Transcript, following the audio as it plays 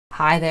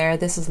Hi there,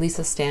 this is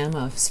Lisa Stam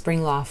of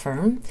Spring Law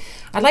Firm.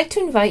 I'd like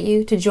to invite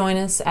you to join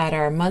us at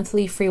our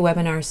monthly free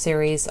webinar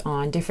series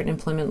on different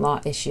employment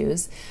law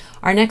issues.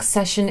 Our next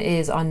session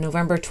is on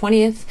November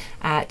 20th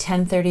at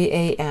 10:30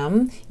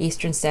 a.m.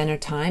 Eastern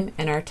Standard Time,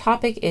 and our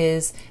topic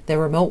is the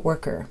remote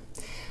worker.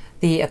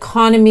 The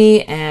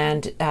economy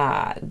and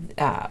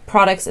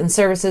products and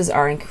services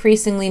are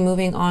increasingly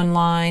moving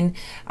online,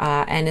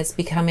 and it's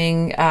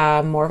becoming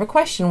more of a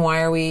question.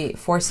 Why are we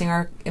forcing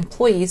our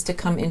employees to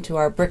come into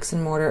our bricks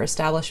and mortar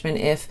establishment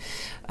if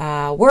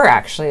we're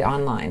actually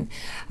online?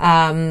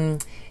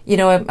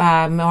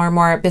 More and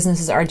more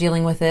businesses are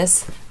dealing with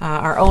this.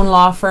 Our own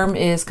law firm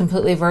is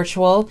completely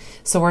virtual,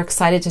 so we're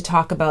excited to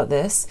talk about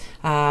this.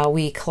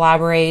 We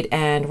collaborate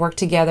and work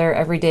together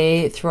every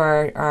day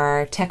through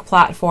our tech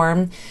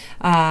platform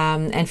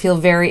and feel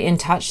very in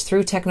touch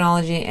through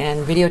technology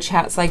and video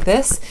chats like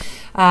this.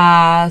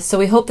 So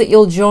we hope that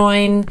you'll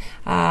join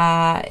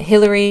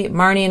Hilary,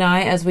 Marnie, and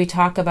I as we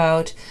talk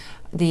about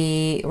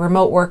the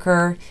remote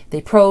worker,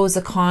 the pros,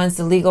 the cons,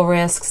 the legal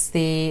risks,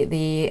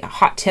 the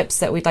hot tips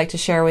that we'd like to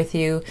share with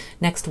you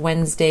next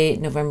Wednesday,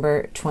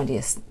 November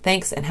 20th.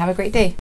 Thanks and have a great day.